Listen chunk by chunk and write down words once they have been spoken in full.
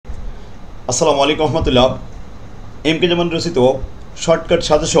আসসালামু আলাইকুম রহমতুল্লাহ। এমকে জামান রচিত শর্টকাট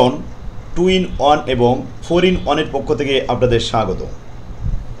সাজেশন 2-in-1 এবং 4-in-1 পক্ষ থেকে আপনাদের স্বাগত।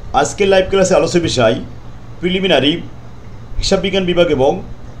 আজকের লাইভ ক্লাসে আলোচ্য বিষয় প্রিলিমিনারি হিসাব বিজ্ঞান বিভাগ এবং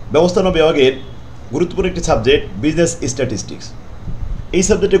ব্যবস্থাপনা বিভাগের গুরুত্বপূর্ণ একটি সাবজেক্ট বিজনেস স্ট্যাটিস্টিক্স। এই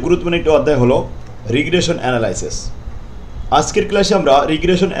সাবজেক্টের গুরুত্বপূর্ণ একটি অধ্যায় হলো রিগ্রেশন অ্যানালাইসিস। আজকের ক্লাসে আমরা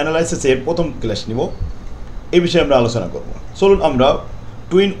রিগ্রেশন অ্যানালাইসিসের প্রথম ক্লাস নিব, এই বিষয়ে আমরা আলোচনা করব। চলুন আমরা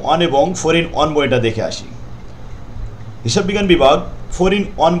 2-in-1 এবং 4-in-1 বইটা দেখে আসি। হিসাব বিজ্ঞান বিভাগ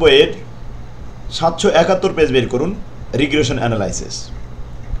 4-in-1 বইয়ের 771 পেজ বের করুন, রিগ্রেশন অ্যানালাইসিস।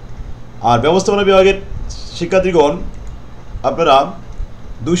 আর ব্যবস্থাপনা বিভাগের শিক্ষার্থীগণ আপনারা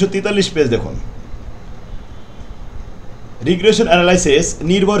 243 পেজ দেখুন। রিগ্রেশন অ্যানালাইসিস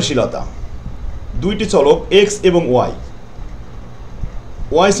নির্ভরশীলতা, দুইটি চলক এক্স এবং ওয়াই।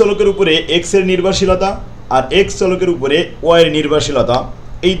 ওয়াই চলকের উপরে এক্স এর নির্ভরশীলতা আর এক্স চলকের উপরে ওয়াই এর নির্ভরশীলতা,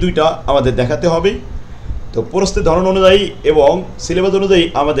 এই দুইটা আমাদের দেখাতে হবে। তো প্রশ্নের ধরন অনুযায়ী এবং সিলেবাস অনুযায়ী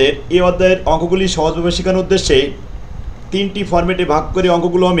আমাদের এই অধ্যায়ের অঙ্কগুলি সহজভাবে শেখানোর উদ্দেশ্যে 3টি ফরম্যাটে ভাগ করে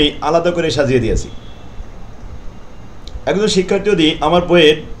অঙ্কগুলো আমি আলাদা করে সাজিয়ে দিয়েছি। একজন শিক্ষার্থী যদি আমার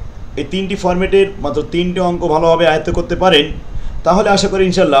বইয়ের এই 3টি ফরম্যাটের মাত্র 3টে অঙ্ক ভালোভাবে আয়ত্ত করতে পারেন, তাহলে আশা করি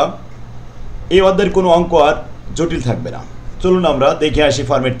ইনশাল্লাহ এই অধ্যায়ের কোনো অঙ্ক আর জটিল থাকবে না। চলুন আমরা দেখে আসি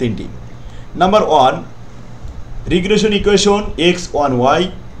ফরম্যাট 3টি। Number 1, regression equation x1y।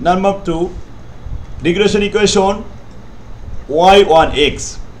 Number 2, regression equation y1x।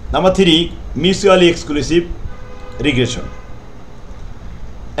 Number 3, mutually exclusive regression.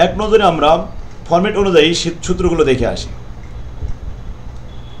 এক নজরে আমরা ফরম্যাট অনুযায়ী সূত্রগুলো দেখে আসি।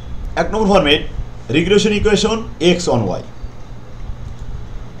 1 নম্বর ফরম্যাট, রিগ্রেশন ইকুয়েশন x1y।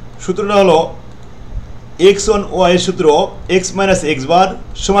 সূত্রটা হলো x1y এর সূত্র x মাইনাস x বার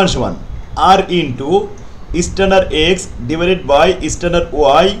সমান সমান r into standard x divided by standard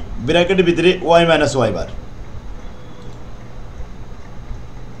y ব্র্যাকেটের ভিতরে y মাইনাস y বার।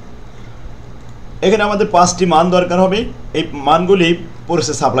 এখানে আমাদের 5টি মান দরকার হবে। এই মানগুলি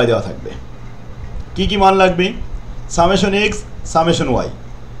প্রসেসে সাপ্লাই দেওয়া থাকবে। কি কি মান লাগবে? Summation x, summation y,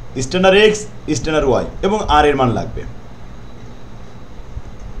 standard x, standard y এবং r এর মান লাগবে।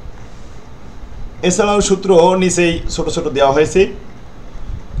 এছাড়াও সূত্র নিচেই ছোট ছোট দেওয়া হয়েছে।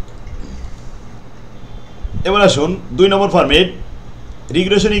 এবার আসুন 2 নম্বর format,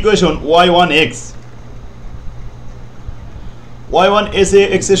 regression equation y1x।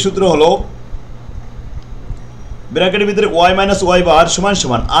 y1x এর সূত্র হলো ব্র্যাকেটের ভিতরে y মাইনাস y বার সমান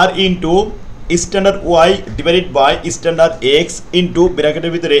সমান r into standard y divided by standard x into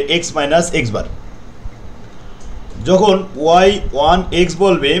ব্র্যাকেটের ভিতরে x মাইনাস x বার। যখন y1x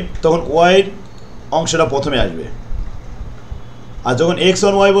বলবে তখন y এর অংশটা প্রথমে আসবে, আর যখন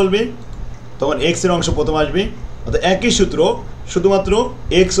x1y বলবে তখন x এর অংশ প্রথমে আসবে। অর্থাৎ একই সূত্র, শুধুমাত্র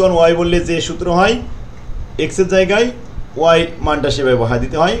x1y বললে যে সূত্র হয় x এর জায়গায় y মানটা সেভাবে বসায়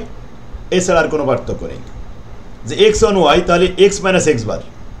দিতে হয়, এছাড়া আর কোনো পার্থক্য নেই। যে x1y তাহলে x মাইনাস x বার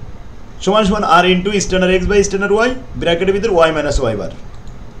সমান সমান r into standard x by standard y ব্র্যাকেটের ভিতরে y মাইনাস y বার।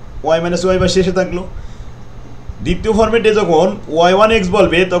 y মাইনাস y বার শেষে থাকলো। দ্বিতীয় ফরম্যাটে যখন y1x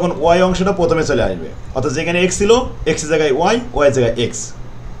বলবে তখন y অংশটা প্রথমে চলে আসবে, অর্থাৎ যেখানে x ছিল x এর জায়গায় y, y এর জায়গায় x,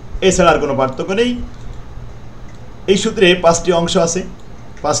 এছাড়া আর কোনো পার্থক্য নেই। এই সূত্রে 5টি অংশ আছে,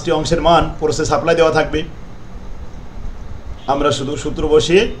 5টি অংশের মান প্রসেসে সাপ্লাই দেওয়া থাকবে। আমরা শুধু সূত্র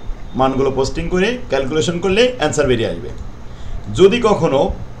বসিয়ে মানগুলো পোস্টিং করে ক্যালকুলেশন করলে অ্যান্সার বেরিয়ে আসবে। যদি কখনো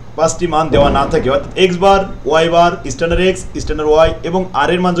 5টি মান দেওয়া না থাকে, অর্থাৎ x বার, y বার, স্ট্যান্ডার্ড x, স্ট্যান্ডার্ড y এবং r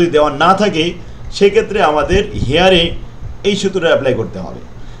এর মান যদি দেওয়া না থাকে, সেক্ষেত্রে আমাদের হেয়ারে এই সূত্রটা অ্যাপ্লাই করতে হবে।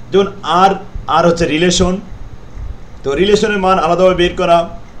 যেমন আর হচ্ছে রিলেশন, তো রিলেশনের মান আলাদাভাবে বের করা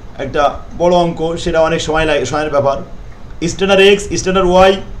একটা বড় অঙ্ক, সেটা অনেক সময়ের ব্যাপার। স্ট্যান্ডার্ড x, স্ট্যান্ডার্ড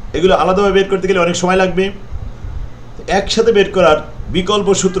y এগুলো আলাদাভাবে বের করতে গেলে অনেক সময় লাগবে। একসাথে বের করার বিকল্প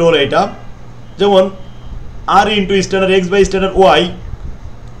সূত্র হলো এটা, যেমন r into standard x by standard y,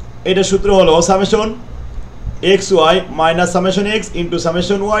 এটা সূত্র হলো summation xy minus summation x into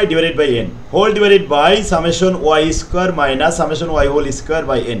summation y divided by n whole divided by summation y square minus summation y whole square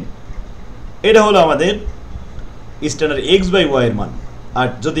by n। এটা হলো আমাদের standard x by y এর মান। আর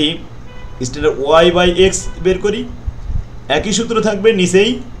যদি standard y by x বের করি, একই সূত্র থাকবে, নিচেই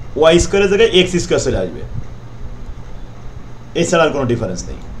y স্কোয়ারের জায়গায় x স্কোয়ার চলে আসবে, এছাড়া আর কোনো ডিফারেন্স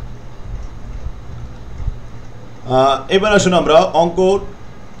নেই। এবার আসুন আমরা অঙ্ক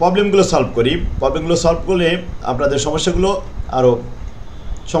প্রবলেমগুলো সলভ করি। প্রবলেমগুলো সলভ করলে আপনাদের সমস্যাগুলো আরও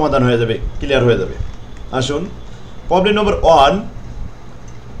সমাধান হয়ে যাবে, ক্লিয়ার হয়ে যাবে। আসুন problem number 1,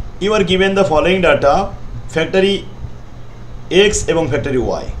 you are given the following data factory x এবং ফ্যাক্টরি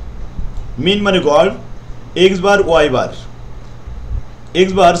y। মিন মানে গড় x বার y বার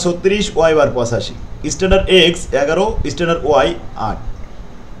x bar 36, y bar 85, standard x 11, standard Y 8,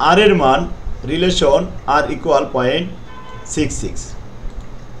 আর এর মান relation R equal 0.66।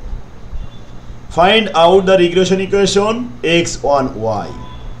 Find out the regression equation x1y।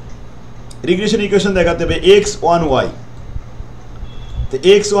 Regression equation দেখাতে হবে x1y। তো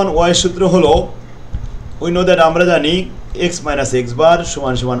x1y সূত্র হলো উই নো দ্যাট আমরা জানি x মাইনাস এক্স বার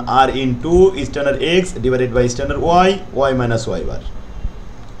সমান সমান আর into standard x divided by standard Y minus y bar.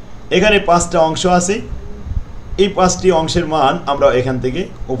 এখানে 5টা অংশ আছে, এই 5টি অংশের মান আমরা এখান থেকে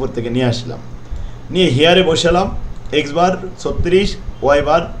উপর থেকে নিয়ে আসলাম, নিয়ে হেয়ারে বসালাম। X bar 36, y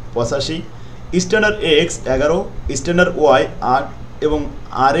bar 85, standard x 11, standard Y 8 এবং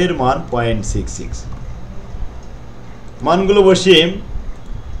আর এর মান 0.66। মানগুলো বসিয়ে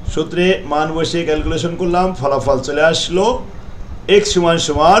সূত্রে মান বসিয়ে ক্যালকুলেশন করলাম, ফলাফল চলে আসলো x সমান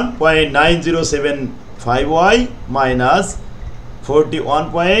সমান 0.9075y মাইনাস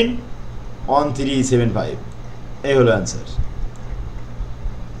 41.1375। এই হলো answer.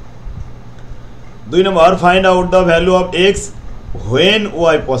 2 number, find out the value of x when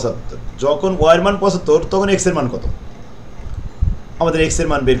y 75। যখন y এর মান 75 তখন x এর মান কত? আমাদের x এর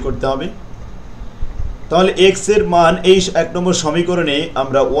মান বের করতে হবে। তাহলে x এর মান এই 1 নম্বর সমীকরণে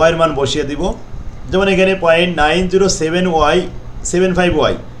আমরা y এর মান বসিয়ে দিব। যেমন এখানে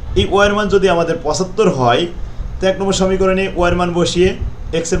 0.9075y, এই y এর মান যদি আমাদের 75 হয় তো 1 নম্বর সমীকরণে y এর মান বসিয়ে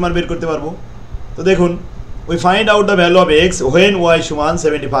x এর মান বের করতে পারবো। তো দেখুন, we find out the value of x when y সমান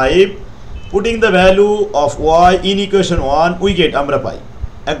 75, putting the value of y in equation 1 we get, আমরা পাই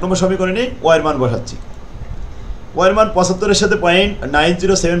 1 নম্বর সমীকরণে y এর মান বসাচ্ছি। y এর মান 75 এর সাথে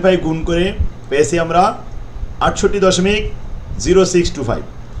 0.9075 গুণ করে পেয়েছি আমরা 68.0625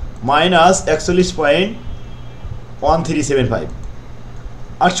 মাইনাস 41.1375।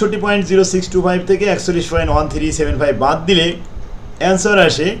 68.0625 থেকে 41.1375 বাদ দিলে অ্যান্সার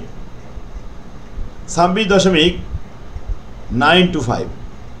আসে 26.925।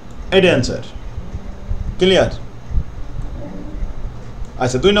 এটা অ্যান্সার। ক্লিয়ার?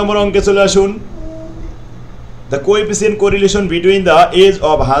 আচ্ছা, 2 নম্বর অঙ্কে চলে আসুন। The coefficient correlation between the age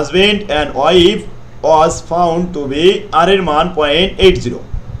of husband and wife was found to be r এর মান 0.80।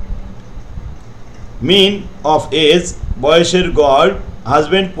 মিন অফ এজ, বয়সের গড়,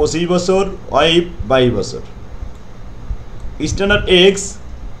 হাজব্যান্ড 25 বছর, ওয়াইফ 22 বছর। স্ট্যান্ডার্ড এক্স,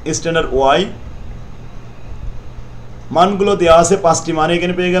 স্ট্যান্ডার্ড ওয়াই, মানগুলো দেওয়া আছে, 5টি মান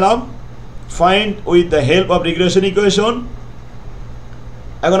এখানে পেয়ে গেলাম। Find with the help of regression equation.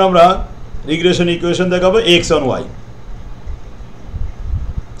 এখন আমরা রিগ্রেশন ইকুয়েশন দেখাবো x on Y.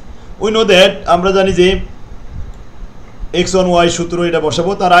 We know that আমরা জানি যে এক্স অন ওয়াই সূত্র এটা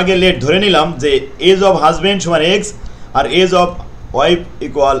বসাবো। তার আগে লেট ধরে নিলাম যে এজ অফ হাজব্যান্ড সমান x R age of wife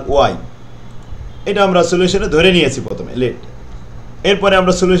equal Y. এটা আমরা সলিউশনে ধরে নিয়েছি প্রথমে লেট। এরপরে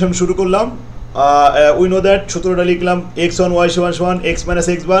আমরা সলিউশন শুরু করলাম। উই নো দ্যাট সূত্রটা লিখলাম এক্স অন ওয়াই সমান সমান এক্স মাইনাস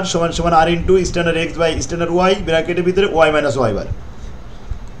এক্স বার সমান সমান আর into standard x by standard Y ব্র্যাকেটের ভিতরে ওয়াই মাইনাস ওয়াই বার।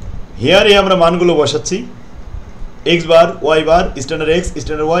 হেয়ারে আমরা মানগুলো বসাচ্ছি, x bar, y bar, standard x,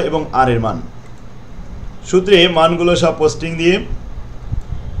 standard Y এবং আর এর মান। সূত্রে মানগুলো সব পোস্টিং দিয়ে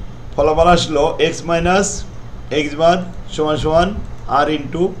ফলাফল আসলো এক্স মাইনাস এক্স বার সমান সমান আর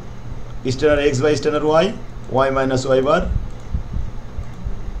into standard x by standard Y, Y minus y bar.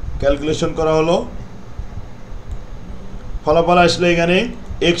 Calculation করা হলো, ফলাফল আসলো এখানে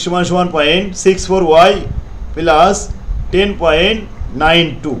এক্স সমান সমান 0.64y প্লাস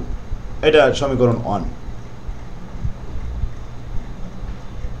 10.92। এটা সমীকরণ 1।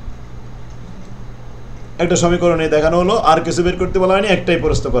 একটা সমীকরণে দেখানো হলো, আর কিছু বের করতে বলা হয়নি, একটাই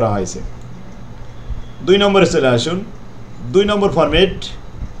প্রশ্ন করা হয়েছে। 2 নম্বরে চলে আসুন। 2 নম্বর ফরম্যাট,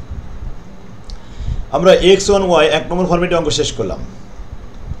 আমরা এক্স অন ওয়াই 1 নম্বর ফরম্যাটে অঙ্ক শেষ করলাম।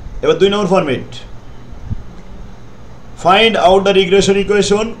 এবার 2 নম্বর format, find out the regression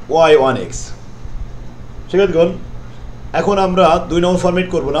equation Y one x. ঠিক আছে, এখন আমরা 2 নম্বর ফরম্যাট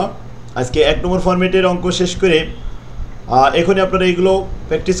করব না, আজকে 1 নম্বর ফরম্যাটের অঙ্ক শেষ করে এখনই আপনারা এইগুলো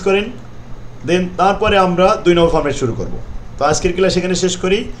প্র্যাকটিস করেন, দেন তারপরে আমরা 2 নম্বর ফরম্যাট শুরু করব। তো আজকের ক্লাস এখানে শেষ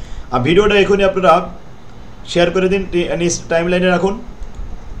করি। আর ভিডিওটা এখনই আপনারা শেয়ার করে দিন, টাইম লাইনে রাখুন,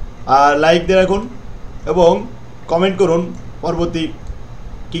 আর লাইক দিয়ে রাখুন এবং কমেন্ট করুন পরবর্তী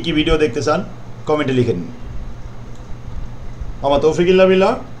কী কী ভিডিও দেখতে চান, কমেন্টে লিখে নিন। আমার তৌফিকুল্লাহ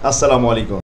বিল্লাহ। আসসালামু আলাইকুম।